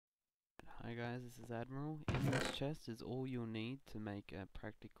Hi guys, this is Admiral. In this chest is all you'll need to make a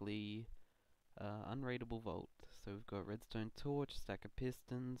practically unraidable vault. So we've got redstone torch, stack of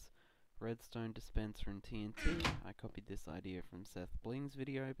pistons, redstone dispenser and TNT. I copied this idea from Sethblings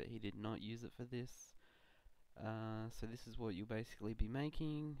video, but he did not use it for this. So this is what you'll basically be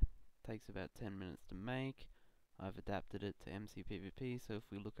making. Takes about 10 minutes to make. I've adapted it to MCPVP, so if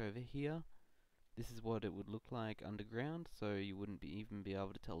we look over here, this is what it would look like underground, so you wouldn't even be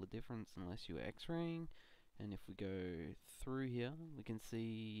able to tell the difference unless you were X-raying. And if we go through here, we can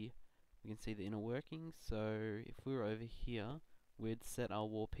see the inner workings. So if we were over here, we'd set our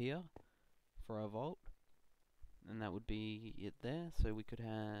warp here for our vault, and that would be it there. So we could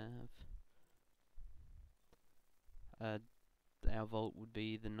have our vault would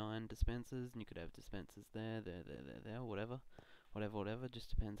be the 9 dispensers, and you could have dispensers there, whatever, just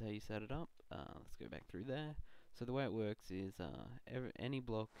depends how you set it up. Let's go back through there. So the way it works is, any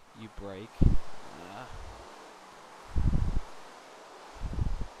block you break,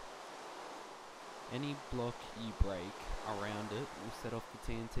 around it will set off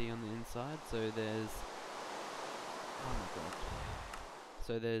the TNT on the inside, so there's, oh my god.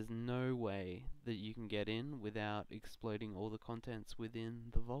 So there's no way that you can get in without exploding all the contents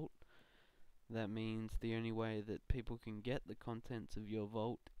within the vault. That means the only way that people can get the contents of your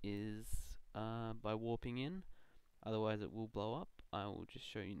vault is by warping in, otherwise it will blow up. I will just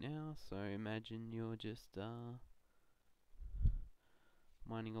show you now. So imagine you're just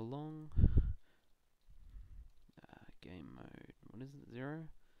mining along. Game mode, what is it, 0?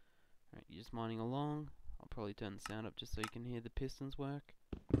 Right, you're just mining along. I'll probably turn the sound up just so you can hear the pistons work.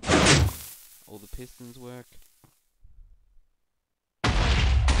 All the pistons work.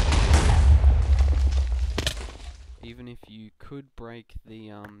 Even if you could break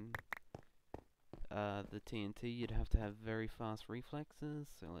the TNT, you'd have to have very fast reflexes.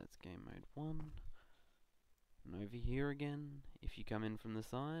 So let's game mode 1. And over here again, if you come in from the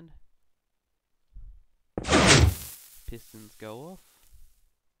side, pistons go off.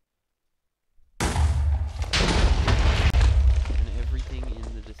 And everything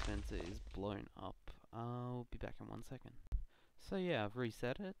in the dispenser is blown up. I'll be back in 1 second. So yeah, I've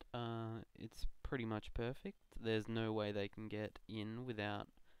reset it. It's pretty much perfect. There's no way they can get in without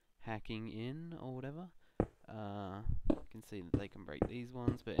hacking in or whatever. You can see that they can break these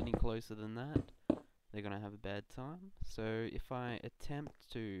ones, but any closer than that, they're gonna have a bad time. So if I attempt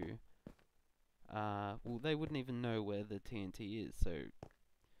to, well, they wouldn't even know where the TNT is, so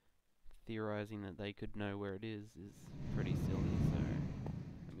theorizing that they could know where it is pretty silly. So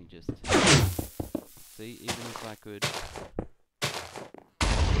let me just see, even if I could,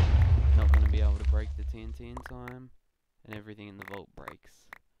 not going to be able to break the TNT in time, and everything in the vault breaks.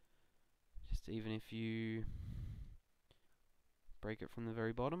 Just even if you break it from the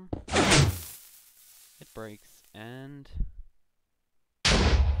very bottom, it breaks, and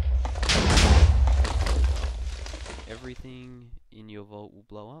everything in your vault will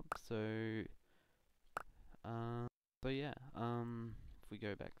blow up. So yeah, if we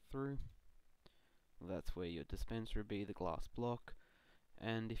go back through, that's where your dispenser would be, the glass block.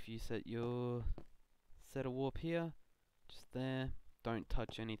 And if you set a warp here, just there, don't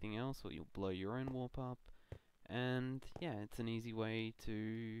touch anything else or you'll blow your own warp up. And yeah, it's an easy way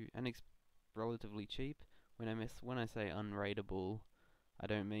to, and it's relatively cheap. When I say unraidable, I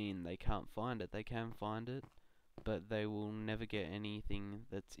don't mean they can't find it. They can find it, but they will never get anything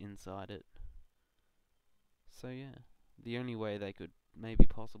that's inside it. So yeah, the only way they could maybe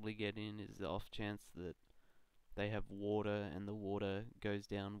possibly get in is the off chance that they have water and the water goes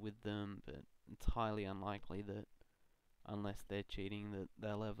down with them, but it's highly unlikely that, unless they're cheating, that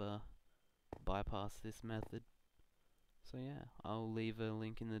they'll ever bypass this method. So yeah, I'll leave a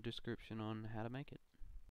link in the description on how to make it.